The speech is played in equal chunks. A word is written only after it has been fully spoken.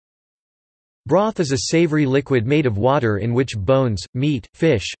Broth is a savory liquid made of water in which bones, meat,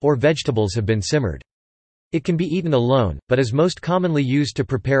 fish, or vegetables have been simmered. It can be eaten alone, but is most commonly used to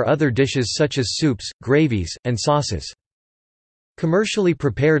prepare other dishes such as soups, gravies, and sauces. Commercially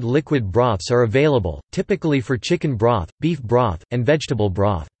prepared liquid broths are available, typically for chicken broth, beef broth, and vegetable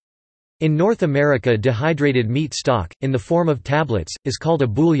broth. In North America, dehydrated meat stock, in the form of tablets, is called a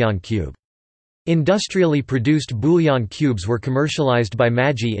bouillon cube. Industrially produced bouillon cubes were commercialized by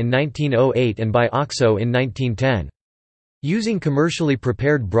Maggi in 1908 and by OXO in 1910. Using commercially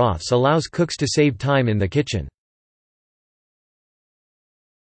prepared broths allows cooks to save time in the kitchen.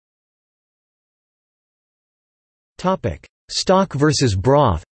 Stock versus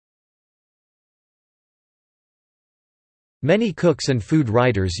broth. Many cooks and food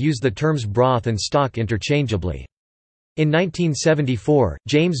writers use the terms broth and stock interchangeably. In 1974,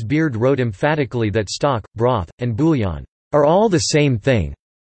 James Beard wrote emphatically that stock, broth, and bouillon are all the same thing.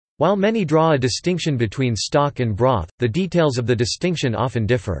 While many draw a distinction between stock and broth, the details of the distinction often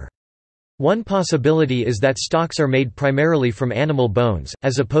differ. One possibility is that stocks are made primarily from animal bones,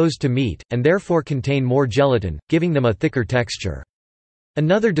 as opposed to meat, and therefore contain more gelatin, giving them a thicker texture.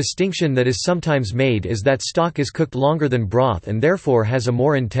 Another distinction that is sometimes made is that stock is cooked longer than broth and therefore has a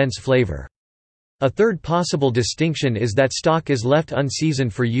more intense flavor. A third possible distinction is that stock is left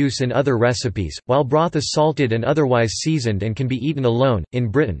unseasoned for use in other recipes, while broth is salted and otherwise seasoned and can be eaten alone. In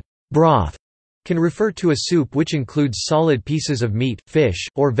Britain, broth can refer to a soup which includes solid pieces of meat, fish,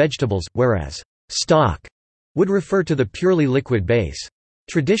 or vegetables, whereas stock would refer to the purely liquid base.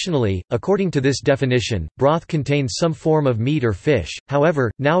 Traditionally, according to this definition, broth contains some form of meat or fish. However,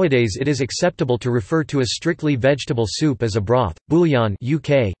 nowadays it is acceptable to refer to a strictly vegetable soup as a broth. Bouillon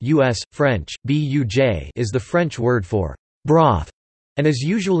 (UK, US, French: buj) is the French word for broth and is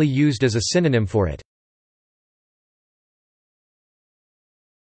usually used as a synonym for it.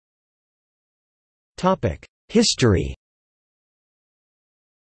 Topic: History.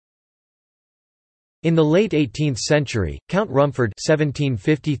 In the late 18th century, Count Rumford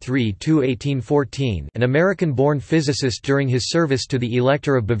 (1753–1814), an American-born physicist during his service to the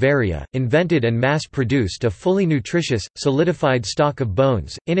Elector of Bavaria, invented and mass-produced a fully nutritious, solidified stock of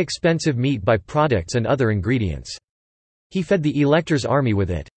bones, inexpensive meat by-products and other ingredients. He fed the Elector's army with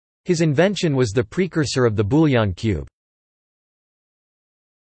it. His invention was the precursor of the bouillon cube.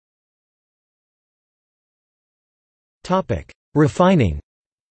 Refining.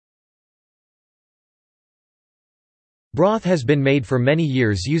 Broth has been made for many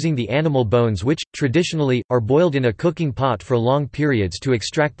years using the animal bones which, traditionally, are boiled in a cooking pot for long periods to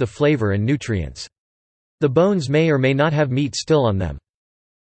extract the flavor and nutrients. The bones may or may not have meat still on them.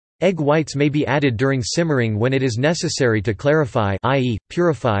 Egg whites may be added during simmering when it is necessary to clarify, i.e.,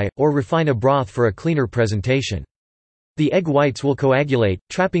 purify, or refine a broth for a cleaner presentation. The egg whites will coagulate,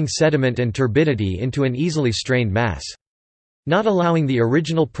 trapping sediment and turbidity into an easily strained mass. Not allowing the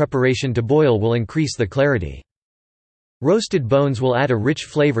original preparation to boil will increase the clarity. Roasted bones will add a rich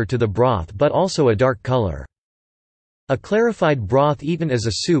flavor to the broth but also a dark color. A clarified broth eaten as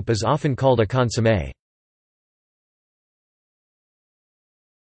a soup is often called a consommé.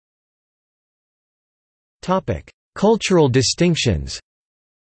 Cultural distinctions.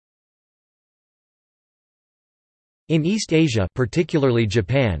 In East Asia, particularly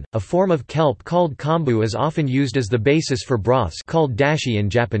Japan, a form of kelp called kombu is often used as the basis for broths called dashi in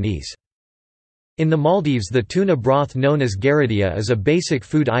Japanese. In the Maldives, the tuna broth known as garadia is a basic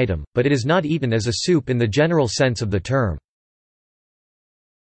food item, but it is not eaten as a soup in the general sense of the term.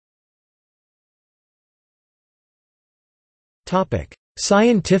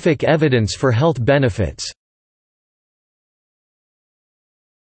 Scientific evidence for health benefits.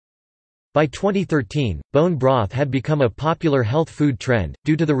 By 2013, bone broth had become a popular health food trend,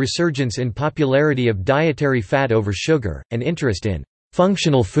 due to the resurgence in popularity of dietary fat over sugar, and interest in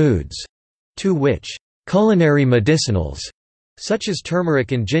functional foods, to which culinary medicinals, such as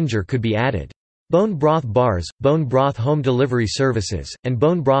turmeric and ginger, could be added. Bone broth bars, bone broth home delivery services, and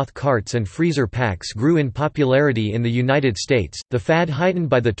bone broth carts and freezer packs grew in popularity in the United States. The fad heightened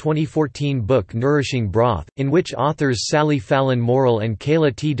by the 2014 book Nourishing Broth, in which authors Sally Fallon Morrill and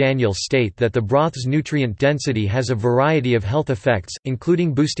Kayla T. Daniels state that the broth's nutrient density has a variety of health effects,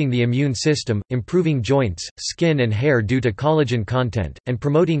 including boosting the immune system, improving joints, skin and hair due to collagen content, and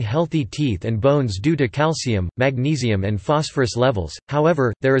promoting healthy teeth and bones due to calcium, magnesium and phosphorus levels.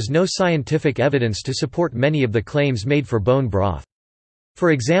 However, there is no scientific evidence to support many of the claims made for bone broth.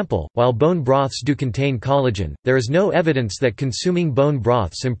 For example, while bone broths do contain collagen, there is no evidence that consuming bone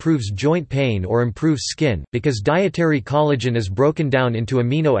broths improves joint pain or improves skin, because dietary collagen is broken down into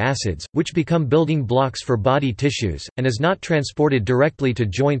amino acids, which become building blocks for body tissues, and is not transported directly to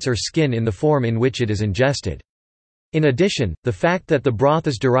joints or skin in the form in which it is ingested. In addition, the fact that the broth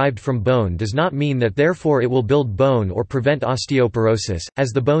is derived from bone does not mean that therefore it will build bone or prevent osteoporosis, as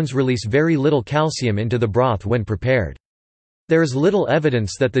the bones release very little calcium into the broth when prepared. There is little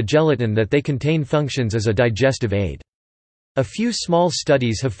evidence that the gelatin that they contain functions as a digestive aid. A few small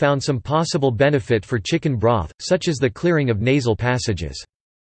studies have found some possible benefit for chicken broth, such as the clearing of nasal passages.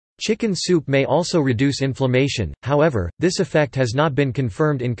 Chicken soup may also reduce inflammation, however, this effect has not been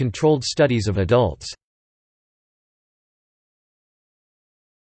confirmed in controlled studies of adults.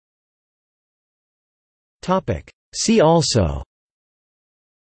 See also: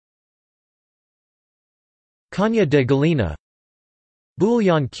 Cagna de gallina,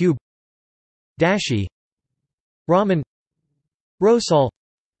 Bouillon cube, dashi, ramen, rosol,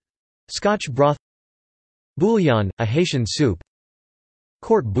 Scotch broth, bouillon, a Haitian soup,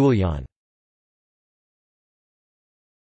 court bouillon.